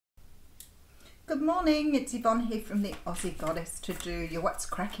Good morning, it's Yvonne here from the Aussie Goddess to do your What's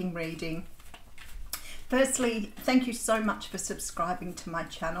Cracking reading. Firstly, thank you so much for subscribing to my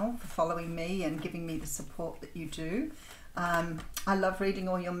channel, for following me and giving me the support that you do. I love reading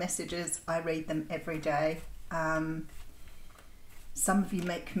all your messages. I read them every day. Some of you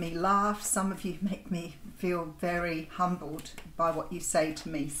make me laugh, some of you make me feel very humbled by what you say to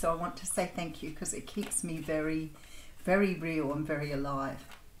me. So I want to say thank you because it keeps me very, very real and very alive.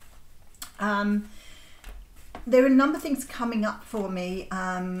 There are a number of things coming up for me,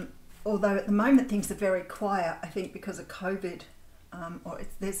 although at the moment things are very quiet, I think because of COVID,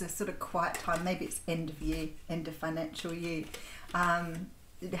 there's a sort of quiet time, maybe it's end of year, end of financial year.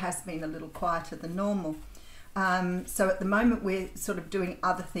 It has been a little quieter than normal. So at the moment we're sort of doing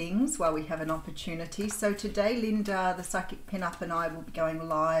other things while we have an opportunity. So today Linda, the Psychic Pin-Up, and I will be going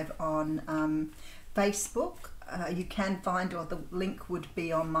live on Facebook. You can find, or the link would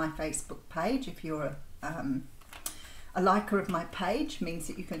be on my Facebook page. If you're a liker of my page, means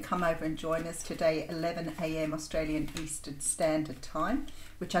that you can come over and join us today at 11 AM Australian Eastern Standard Time,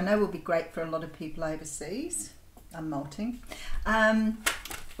 which I know will be great for a lot of people overseas. I'm molting.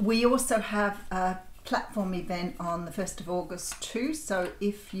 We also have a platform event on the 1st of August too, so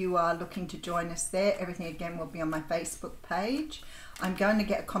if you are looking to join us there, everything again will be on my Facebook page. I'm going to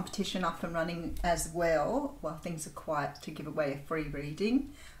get a competition up and running as well while things are quiet, to give away a free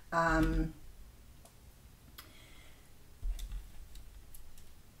reading.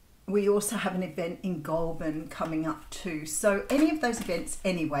 We also have an event in Goulburn coming up too. So any of those events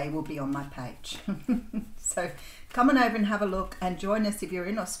anyway will be on my page. So come on over and have a look and join us if you're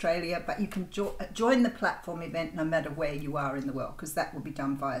in Australia, but you can join the platform event no matter where you are in the world, because that will be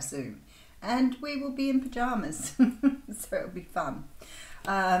done via Zoom. And we will be in pyjamas, so it'll be fun.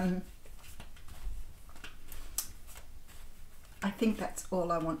 I think that's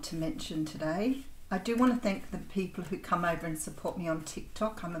all I want to mention today. I do want to thank the people who come over and support me on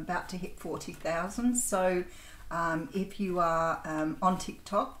TikTok. I'm about to hit 40,000, so if you are on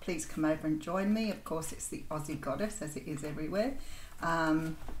TikTok, please come over and join me. Of course, it's the Aussie Goddess, as it is everywhere,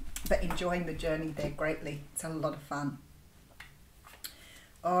 but enjoying the journey there greatly. It's a lot of fun.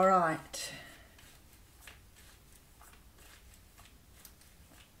 All right.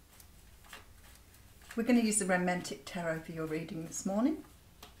 We're going to use the Romantic Tarot for your reading this morning.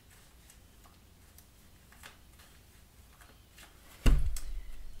 All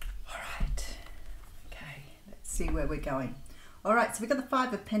right. Okay, let's see where we're going. All right, so we've got the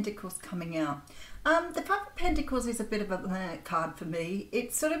Five of Pentacles coming out. The Five of Pentacles is a bit of a card for me.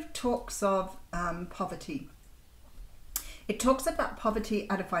 It sort of talks of poverty. It talks about poverty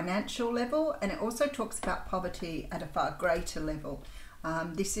at a financial level, and it also talks about poverty at a far greater level.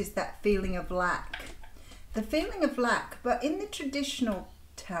 This is that feeling of lack. The feeling of lack, but in the traditional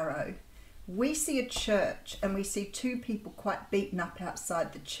tarot, we see a church and we see two people quite beaten up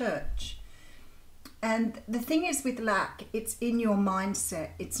outside the church. And the thing is with lack, it's in your mindset.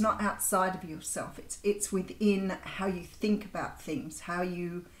 It's not outside of yourself. It's within how you think about things, how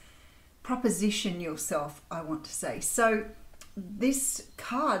you proposition yourself, I want to say. So this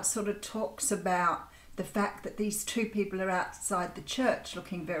card sort of talks about the fact that these two people are outside the church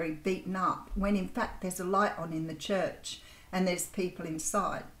looking very beaten up, when in fact there's a light on in the church and there's people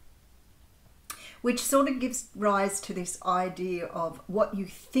inside, which sort of gives rise to this idea of what you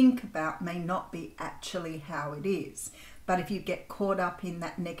think about may not be actually how it is. But if you get caught up in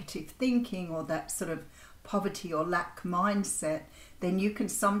that negative thinking or that sort of poverty or lack mindset, then you can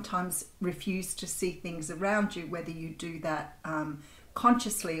sometimes refuse to see things around you, whether you do that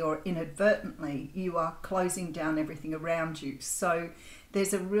consciously or inadvertently. You are closing down everything around you. So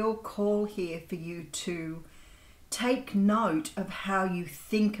there's a real call here for you to take note of how you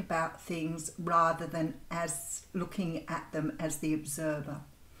think about things rather than as looking at them as the observer.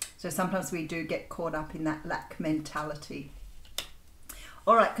 So sometimes we do get caught up in that lack mentality.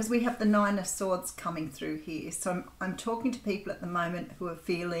 All right, because we have the Nine of Swords coming through here. So I'm talking to people at the moment who are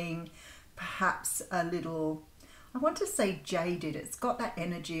feeling perhaps a little, I want to say jaded. It's got that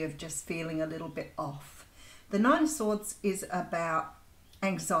energy of just feeling a little bit off. The Nine of Swords is about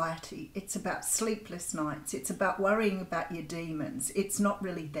anxiety. It's about sleepless nights. It's about worrying about your demons. It's not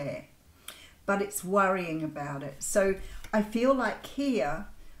really there, but it's worrying about it. So I feel like here,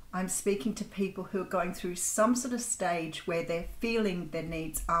 I'm speaking to people who are going through some sort of stage where they're feeling their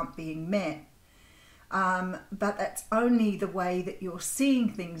needs aren't being met. But that's only the way that you're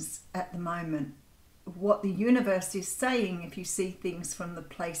seeing things at the moment. What the universe is saying, if you see things from the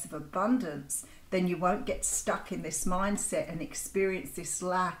place of abundance, then you won't get stuck in this mindset and experience this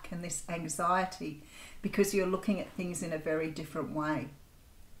lack and this anxiety, because you're looking at things in a very different way.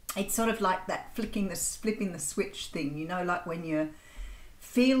 it's sort of like that flipping the switch thing, you know, like when you're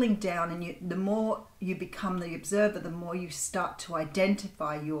feeling down and the more you become the observer, the more you start to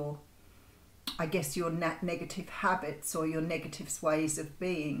identify your, I guess, your negative habits or your negative ways of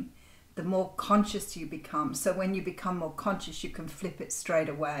being, the more conscious you become. So when you become more conscious, you can flip it straight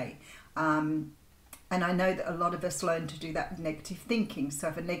away. And I know that a lot of us learn to do that with negative thinking. So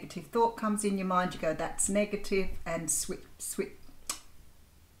if a negative thought comes in your mind, you go, that's negative, and flip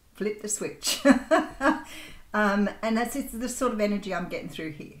the switch. And that's the sort of energy I'm getting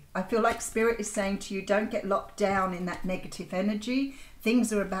through here. I feel like Spirit is saying to you, don't get locked down in that negative energy.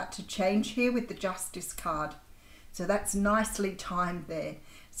 Things are about to change here with the Justice card. So that's nicely timed there.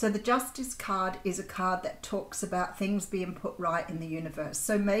 So the Justice card is a card that talks about things being put right in the universe.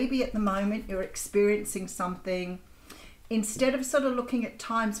 So maybe at the moment you're experiencing something, instead of sort of looking at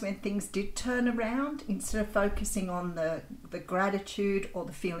times when things did turn around, instead of focusing on the gratitude or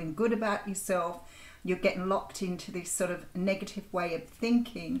the feeling good about yourself, you're getting locked into this sort of negative way of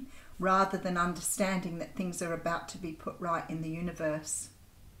thinking rather than understanding that things are about to be put right in the universe.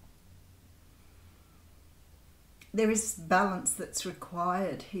 There is balance that's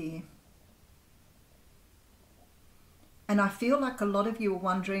required here. And I feel like a lot of you are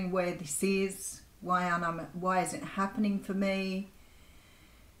wondering where this is, why isn't it happening for me?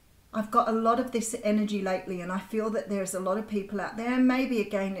 I've got a lot of this energy lately, and I feel that there's a lot of people out there, and maybe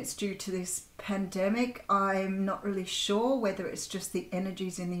again it's due to this pandemic. I'm not really sure whether it's just the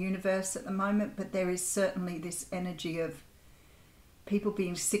energies in the universe at the moment, but there is certainly this energy of people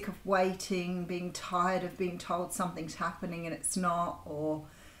being sick of waiting, being tired of being told something's happening and it's not, or,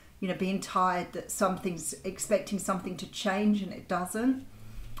 you know, being tired that something's expecting something to change and it doesn't.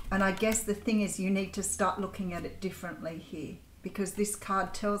 And I guess the thing is, you need to start looking at it differently here, because this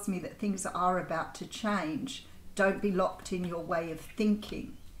card tells me that things are about to change. Don't be locked in your way of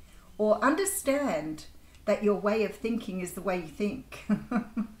thinking, or understand that your way of thinking is the way you think. I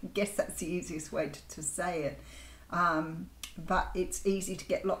guess that's the easiest way to say it. But it's easy to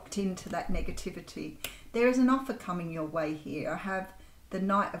get locked into that negativity. There is an offer coming your way here. I have the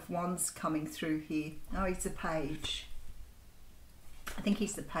Knight of Wands coming through here. Oh, he's the Page. I think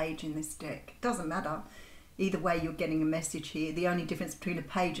he's the Page in this deck. Doesn't matter. Either way, you're getting a message here. The only difference between a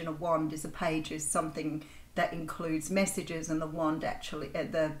Page and a Wand is a Page is something that includes messages, and the Wand actually,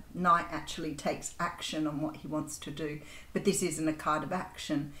 the Knight actually takes action on what he wants to do. But this isn't a card of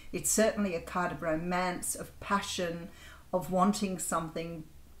action. It's certainly a card of romance, of passion, of wanting something,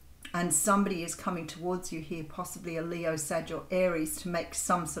 and somebody is coming towards you here, possibly a Leo, Sag or Aries, to make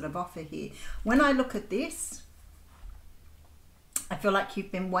some sort of offer here. When I look at this, I feel like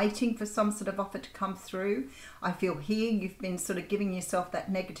you've been waiting for some sort of offer to come through. I feel here you've been sort of giving yourself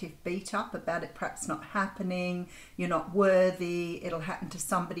that negative beat up about it perhaps not happening, you're not worthy, it'll happen to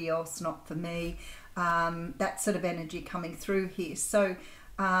somebody else, not for me. That sort of energy coming through here. So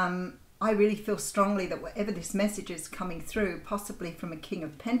I really feel strongly that whatever this message is coming through, possibly from a King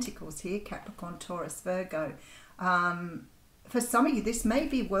of Pentacles here, Capricorn, Taurus, Virgo, for some of you this may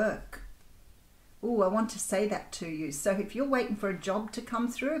be work. Oh, I want to say that to you. So if you're waiting for a job to come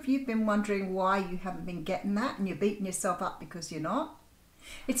through, if you've been wondering why you haven't been getting that and you're beating yourself up because you're not,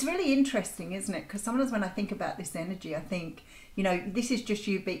 it's really interesting, isn't it? Because sometimes when I think about this energy, I think, you know, this is just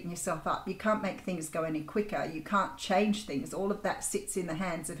you beating yourself up. You can't make things go any quicker. You can't change things. All of that sits in the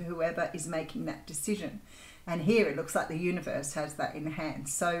hands of whoever is making that decision. And here it looks like the universe has that in hand.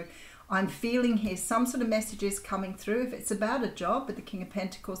 So I'm feeling here some sort of messages coming through. If it's about a job with the King of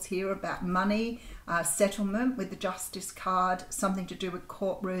Pentacles here, about money, settlement with the Justice card, something to do with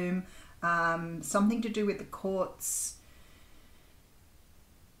courtroom, something to do with the courts.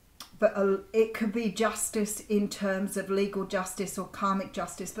 But it could be justice in terms of legal justice or karmic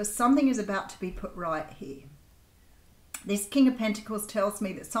justice, but something is about to be put right here. This King of Pentacles tells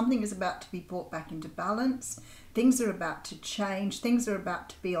me that something is about to be brought back into balance. Things are about to change. Things are about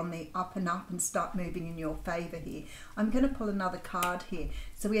to be on the up and start moving in your favour here. I'm going to pull another card here.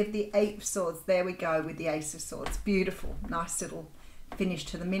 So we have the Eight of Swords. There we go with the Ace of Swords. Beautiful. Nice little finish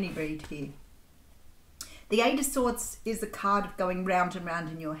to the mini read here. The Eight of Swords is a card of going round and round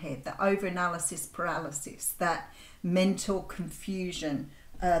in your head, the over-analysis paralysis, that mental confusion,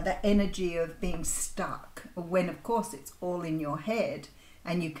 the energy of being stuck, when of course it's all in your head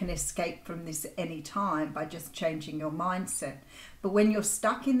and you can escape from this at any time by just changing your mindset. But when you're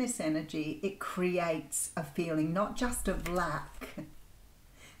stuck in this energy, it creates a feeling not just of lack,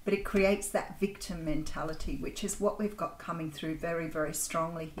 but it creates that victim mentality, which is what we've got coming through very, very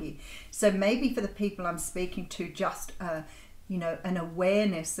strongly here. So maybe for the people I'm speaking to, just you know, an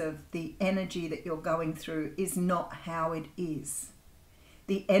awareness of the energy that you're going through is not how it is.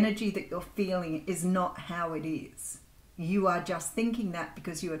 The energy that you're feeling is not how it is. You are just thinking that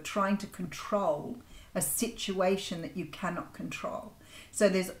because you are trying to control a situation that you cannot control. So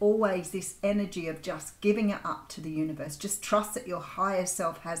there's always this energy of just giving it up to the universe. Just trust that your higher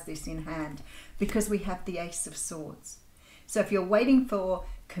self has this in hand, because we have the Ace of Swords. So if you're waiting for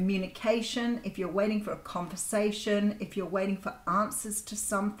communication, if you're waiting for a conversation, if you're waiting for answers to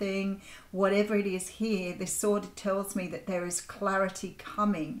something, whatever it is here, this sword tells me that there is clarity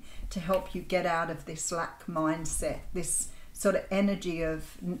coming to help you get out of this lack mindset, this sort of energy of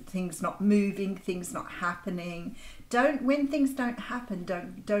things not moving, things not happening. When things don't happen,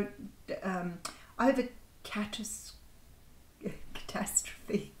 don't over catastrophize.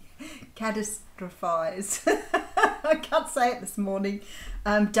 I can't say it this morning.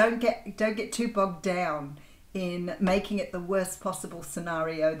 Don't get too bogged down in making it the worst possible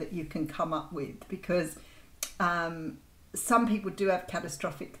scenario that you can come up with, because some people do have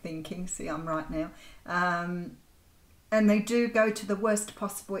catastrophic thinking. See, I'm right now. And they do go to the worst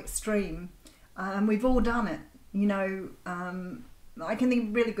possible extreme. We've all done it. You know, I can think of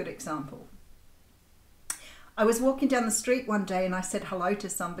a really good example. I was walking down the street one day and I said hello to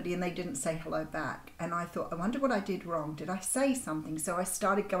somebody and they didn't say hello back. And I thought, I wonder what I did wrong. Did I say something? So I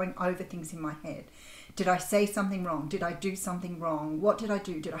started going over things in my head. Did I say something wrong? Did I do something wrong? What did I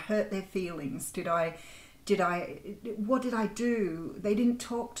do? Did I hurt their feelings? What did I do? They didn't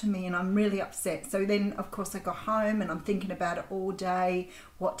talk to me and I'm really upset. So then, of course, I got home and I'm thinking about it all day.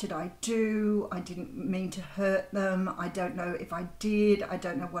 What did I do? I didn't mean to hurt them. I don't know if I did. I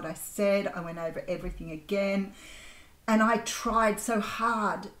don't know what I said. I went over everything again. And I tried so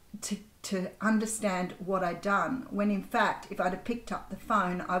hard to understand what I'd done, when in fact, if I'd have picked up the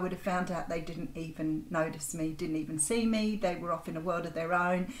phone, I would have found out they didn't even notice me, didn't even see me. They were off in a world of their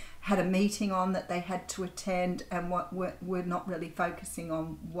own, had a meeting on that they had to attend, and were not really focusing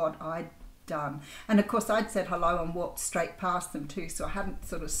on what I'd done. And of course, I'd said hello and walked straight past them too, so I hadn't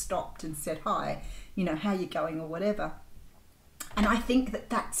sort of stopped and said hi, you know, how you going or whatever. And I think that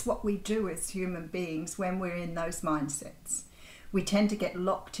that's what we do as human beings when we're in those mindsets. We tend to get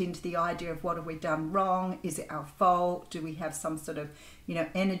locked into the idea of what have we done wrong? Is it our fault? Do we have some sort of, you know,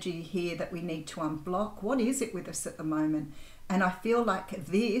 energy here that we need to unblock? What is it with us at the moment? And I feel like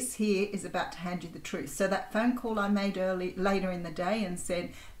this here is about to hand you the truth. So that phone call I made later in the day and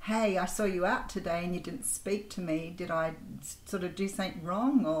said, hey, I saw you out today and you didn't speak to me. Did I sort of do something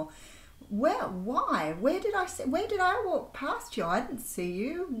wrong? Or, well, why? Where did I walk past you? I didn't see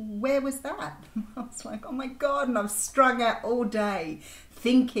you. Where was that? I was like, oh my God. And I've strung out all day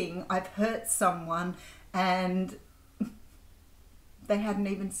thinking I've hurt someone and they hadn't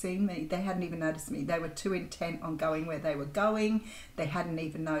even seen me. They hadn't even noticed me. They were too intent on going where they were going. They hadn't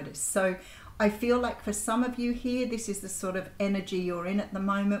even noticed. So I feel like for some of you here, this is the sort of energy you're in at the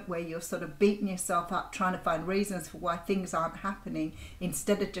moment, where you're sort of beating yourself up, trying to find reasons for why things aren't happening,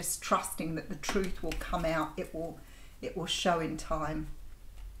 instead of just trusting that the truth will come out. It will show in time.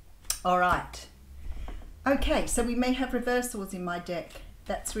 All right. Okay, so we may have reversals in my deck.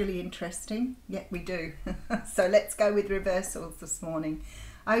 That's really interesting. Yeah, we do. So let's go with reversals this morning.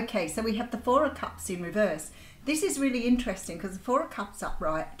 Okay, so we have the Four of Cups in reverse. This is really interesting because the Four of Cups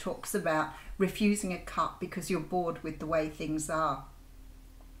upright talks about refusing a cup because you're bored with the way things are.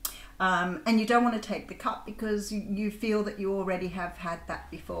 And you don't want to take the cup because you feel that you already have had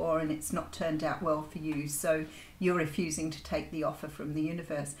that before and it's not turned out well for you. So you're refusing to take the offer from the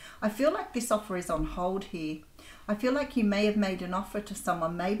universe. I feel like this offer is on hold here. I feel like you may have made an offer to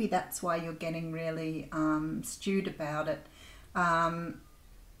someone. Maybe that's why you're getting really stewed about it.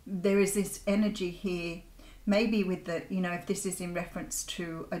 There is this energy here. Maybe with the, you know, if this is in reference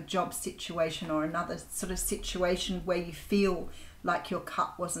to a job situation or another sort of situation where you feel like your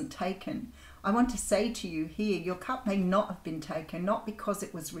cup wasn't taken. I want to say to you here, your cup may not have been taken, not because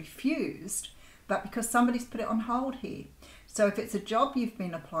it was refused, but because somebody's put it on hold here. So if it's a job you've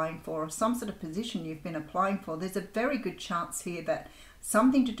been applying for or some sort of position you've been applying for, there's a very good chance here that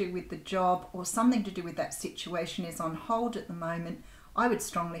something to do with the job or something to do with that situation is on hold at the moment. I would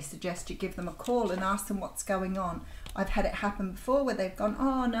strongly suggest you give them a call and ask them what's going on. I've had it happen before where they've gone,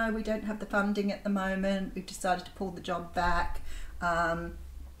 oh no, we don't have the funding at the moment. We've decided to pull the job back.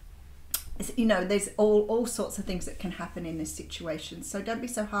 You know, there's all sorts of things that can happen in this situation. So don't be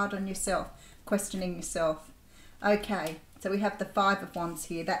so hard on yourself, questioning yourself. Okay, so we have the Five of Wands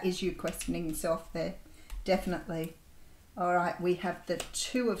here. That is you questioning yourself there, definitely. All right, we have the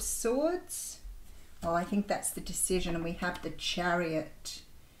Two of Swords. Oh, I think that's the decision. And we have the Chariot.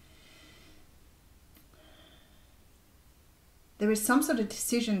 There is some sort of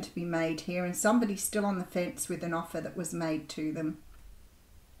decision to be made here and somebody's still on the fence with an offer that was made to them.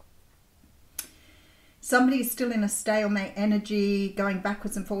 Somebody is still in a stalemate energy, going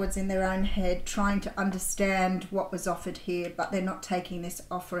backwards and forwards in their own head, trying to understand what was offered here, but they're not taking this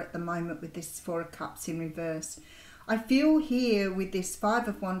offer at the moment with this Four of Cups in reverse. I feel here with this Five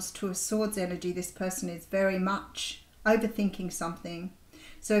of Wands, Two of Swords energy, this person is very much overthinking something.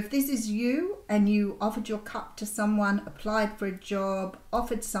 So if this is you and you offered your cup to someone, applied for a job,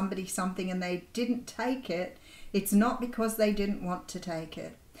 offered somebody something and they didn't take it, it's not because they didn't want to take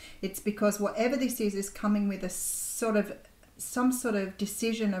it. It's because whatever this is coming with a some sort of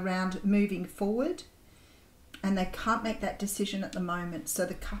decision around moving forward, and they can't make that decision at the moment. So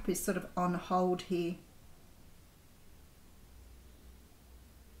the cup is sort of on hold here.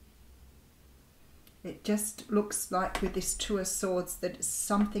 It just looks like with this Two of Swords that it's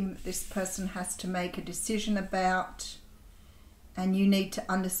something that this person has to make a decision about. And you need to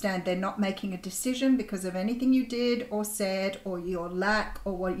understand they're not making a decision because of anything you did or said, or your lack,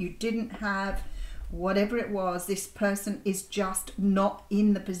 or what you didn't have, whatever it was. This person is just not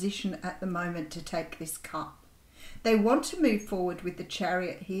in the position at the moment to take this cup. They want to move forward with the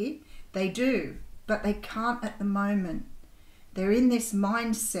Chariot here. They do, but they can't at the moment. They're in this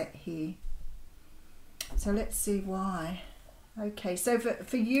mindset here. So let's see why. Okay, so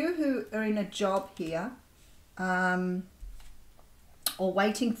for you who are in a job here, or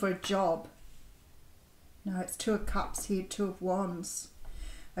waiting for a job. No, it's Two of Cups here, Two of Wands.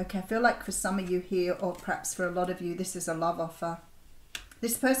 Okay, I feel like for some of you here, or perhaps for a lot of you, this is a love offer.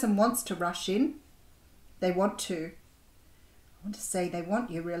 This person wants to rush in. They want to. I want to say they want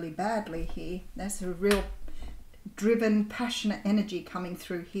you really badly here. There's a real driven, passionate energy coming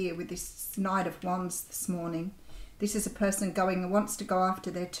through here with this Knight of Wands this morning. This is a person wants to go after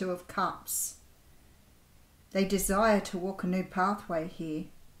their Two of Cups. They desire to walk a new pathway here.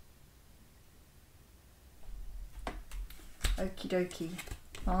 Okie dokie.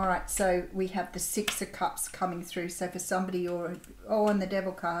 All right, so we have the Six of Cups coming through. So for somebody, and the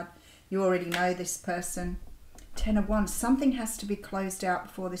Devil card, you already know this person. Ten of Wands. Something has to be closed out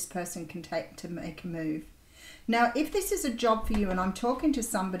before this person can make a move. Now, if this is a job for you, and I'm talking to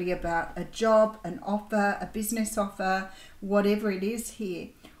somebody about a job, an offer, a business offer, whatever it is here,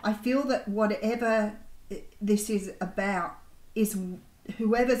 I feel that whatever this is about is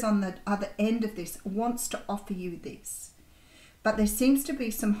whoever's on the other end of this wants to offer you this. But there seems to be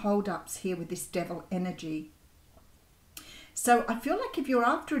some hold-ups here with this Devil energy. So I feel like if you're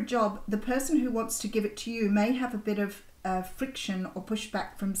after a job, the person who wants to give it to you may have a bit of friction or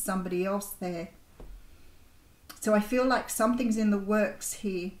pushback from somebody else there. So I feel like something's in the works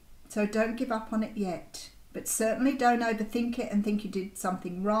here. So don't give up on it yet. But certainly don't overthink it and think you did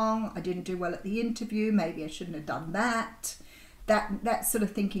something wrong. I didn't do well at the interview. Maybe I shouldn't have done that. That sort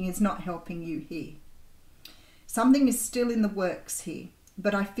of thinking is not helping you here. Something is still in the works here.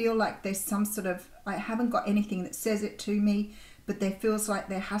 But I feel like there's some sort of, I haven't got anything that says it to me, but there feels like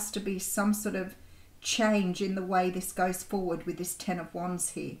there has to be some sort of change in the way this goes forward with this Ten of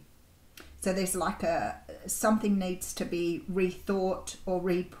Wands here. So there's like something needs to be rethought or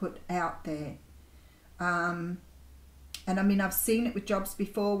re-put out there. And I mean, I've seen it with jobs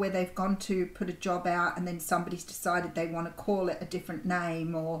before where they've gone to put a job out and then somebody's decided they want to call it a different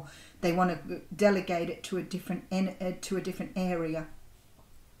name, or they want to delegate it to a different area.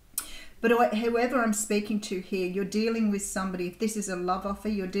 But whoever I'm speaking to here, you're dealing with somebody, if this is a love offer,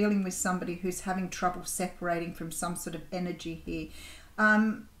 you're dealing with somebody who's having trouble separating from some sort of energy here.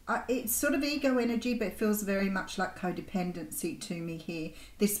 It's sort of ego energy, but it feels very much like codependency to me here.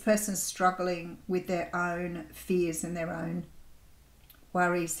 This person's struggling with their own fears and their own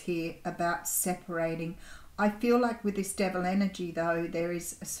worries here about separating. I feel like with this Devil energy, though, there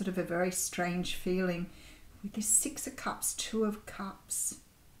is a sort of a very strange feeling with this Six of Cups, Two of Cups.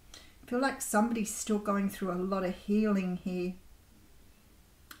 I feel like somebody's still going through a lot of healing here.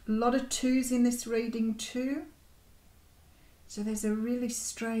 A lot of twos in this reading too. So there's a really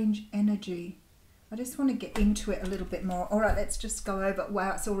strange energy. I just want to get into it a little bit more. All right, let's just go over.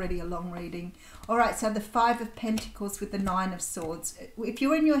 Wow, it's already a long reading. All right, so the Five of Pentacles with the Nine of Swords. If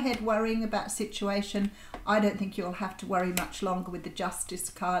you're in your head worrying about a situation, I don't think you'll have to worry much longer with the Justice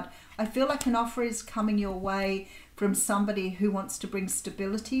card. I feel like an offer is coming your way from somebody who wants to bring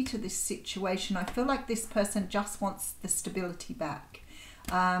stability to this situation. I feel like this person just wants the stability back.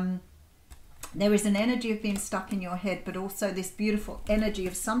 There is an energy of being stuck in your head, but also this beautiful energy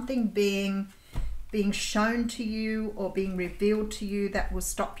of something being shown to you or being revealed to you that will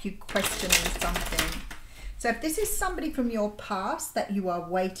stop you questioning something. So if this is somebody from your past that you are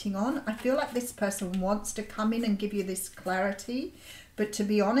waiting on, I feel like this person wants to come in and give you this clarity. But to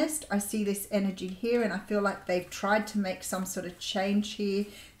be honest, I see this energy here and I feel like they've tried to make some sort of change here.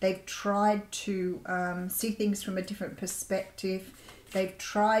 They've tried to see things from a different perspective. They've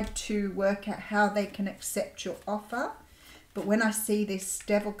tried to work out how they can accept your offer. But when I see this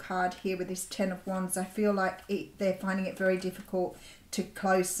Devil card here with this Ten of Wands, I feel like they're finding it very difficult to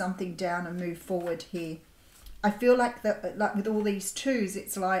close something down and move forward here. I feel like that, like with all these twos,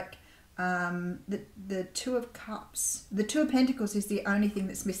 it's like the Two of Cups, the Two of Pentacles is the only thing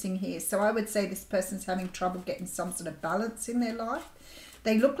that's missing here. So I would say this person's having trouble getting some sort of balance in their life.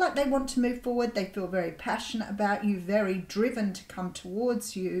 They look like they want to move forward. They feel very passionate about you, very driven to come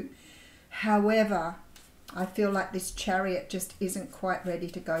towards you. However, I feel like this Chariot just isn't quite ready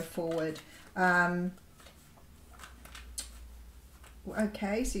to go forward.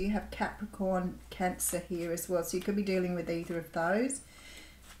 Okay, so you have Capricorn, Cancer here as well. So you could be dealing with either of those.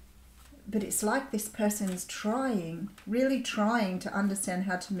 But it's like this person's trying, really trying to understand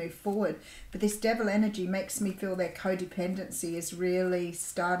how to move forward. But this Devil energy makes me feel their codependency is really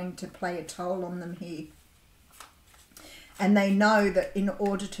starting to play a toll on them here. And they know that in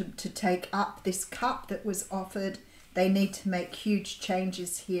order to take up this cup that was offered, they need to make huge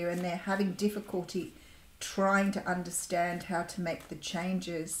changes here. And they're having difficulty trying to understand how to make the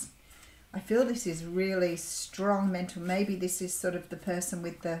changes. I feel this is really strong mental. Maybe this is sort of the person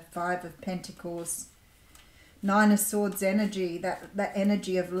with the Five of Pentacles, Nine of Swords energy, that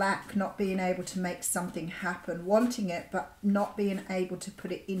energy of lack, not being able to make something happen, wanting it but not being able to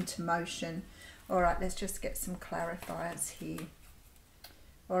put it into motion. All right, let's just get some clarifiers here.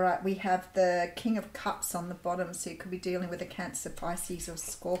 All right, we have the King of Cups on the bottom, so you could be dealing with a Cancer, Pisces or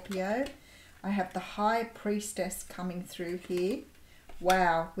Scorpio. I have the High Priestess coming through here.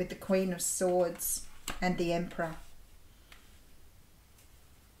 Wow, with the Queen of Swords and the Emperor.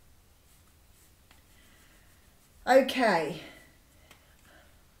 Okay.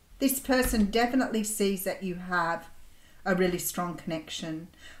 This person definitely sees that you have a really strong connection.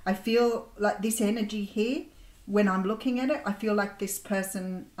 I feel like this energy here, when I'm looking at it, I feel like this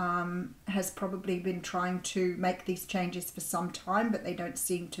person has probably been trying to make these changes for some time, but they don't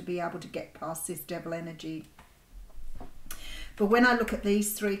seem to be able to get past this Devil energy. But when I look at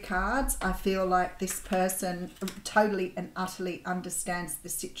these three cards, I feel like this person totally and utterly understands the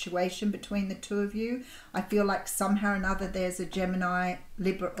situation between the two of you. I feel like somehow or another there's a Gemini,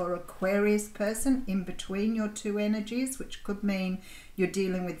 Libra or Aquarius person in between your two energies, which could mean you're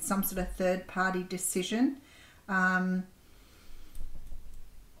dealing with some sort of third-party decision.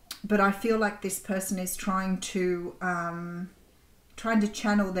 But I feel like this person is trying to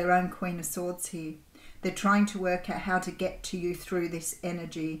channel their own Queen of Swords here. They're trying to work out how to get to you through this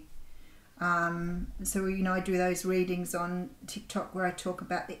energy. So, you know, I do those readings on TikTok where I talk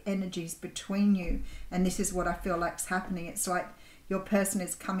about the energies between you. And this is what I feel like's happening. It's like your person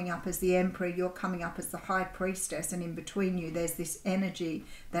is coming up as the Emperor, you're coming up as the High Priestess. And in between you, there's this energy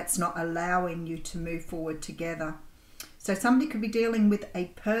that's not allowing you to move forward together. So somebody could be dealing with a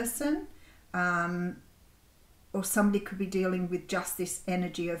person, or somebody could be dealing with just this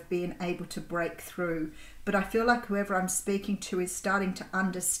energy of being able to break through. But I feel like whoever I'm speaking to is starting to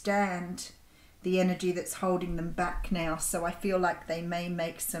understand the energy that's holding them back now. So I feel like they may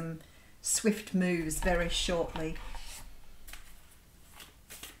make some swift moves very shortly.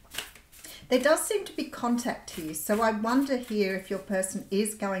 There does seem to be contact here. So I wonder here if your person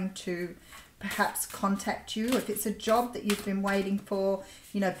is going to perhaps contact you. If it's a job that you've been waiting for,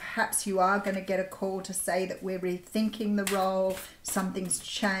 you know, perhaps you are going to get a call to say that we're rethinking the role, something's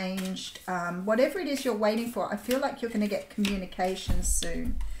changed. Whatever it is you're waiting for, I feel like you're going to get communication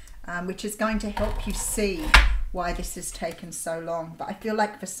soon, which is going to help you see why this has taken so long. But I feel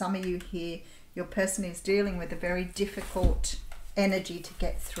like for some of you here, your person is dealing with a very difficult energy to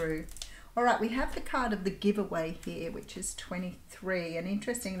get through. All right, we have the card of the giveaway here, which is 23. And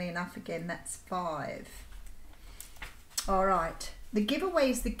interestingly enough, again, that's 5. All right. The giveaway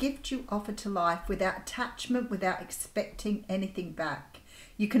is the gift you offer to life without attachment, without expecting anything back.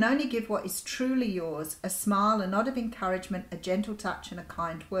 You can only give what is truly yours, a smile, a nod of encouragement, a gentle touch, and a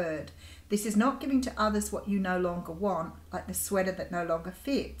kind word. This is not giving to others what you no longer want, like the sweater that no longer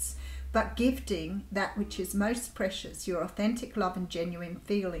fits, but gifting that which is most precious, your authentic love and genuine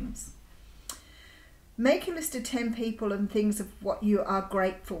feelings. Make a list of 10 people and things of what you are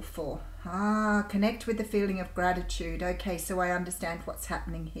grateful for. Connect with the feeling of gratitude. Okay, so I understand what's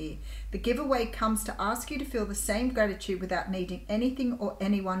happening here. The giveaway comes to ask you to feel the same gratitude without needing anything or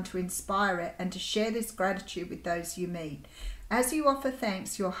anyone to inspire it, and to share this gratitude with those you meet. As you offer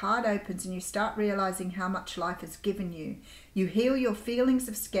thanks, your heart opens and you start realizing how much life has given you. You heal your feelings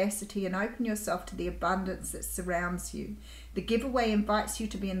of scarcity and open yourself to the abundance that surrounds you. The giveaway invites you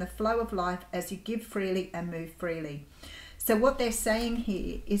to be in the flow of life as you give freely and move freely. So what they're saying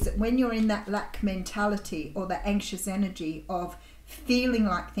here is that when you're in that lack mentality or the anxious energy of feeling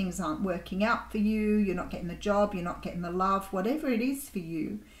like things aren't working out for you, you're not getting the job, you're not getting the love, whatever it is for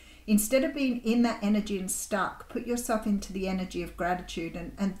you, instead of being in that energy and stuck, put yourself into the energy of gratitude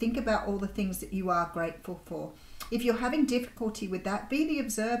and think about all the things that you are grateful for. If you're having difficulty with that, be the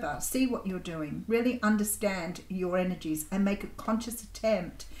observer, see what you're doing, really understand your energies and make a conscious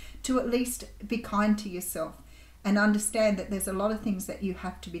attempt to at least be kind to yourself and understand that there's a lot of things that you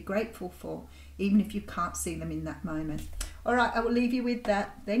have to be grateful for, even if you can't see them in that moment. All right, I will leave you with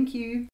that. Thank you.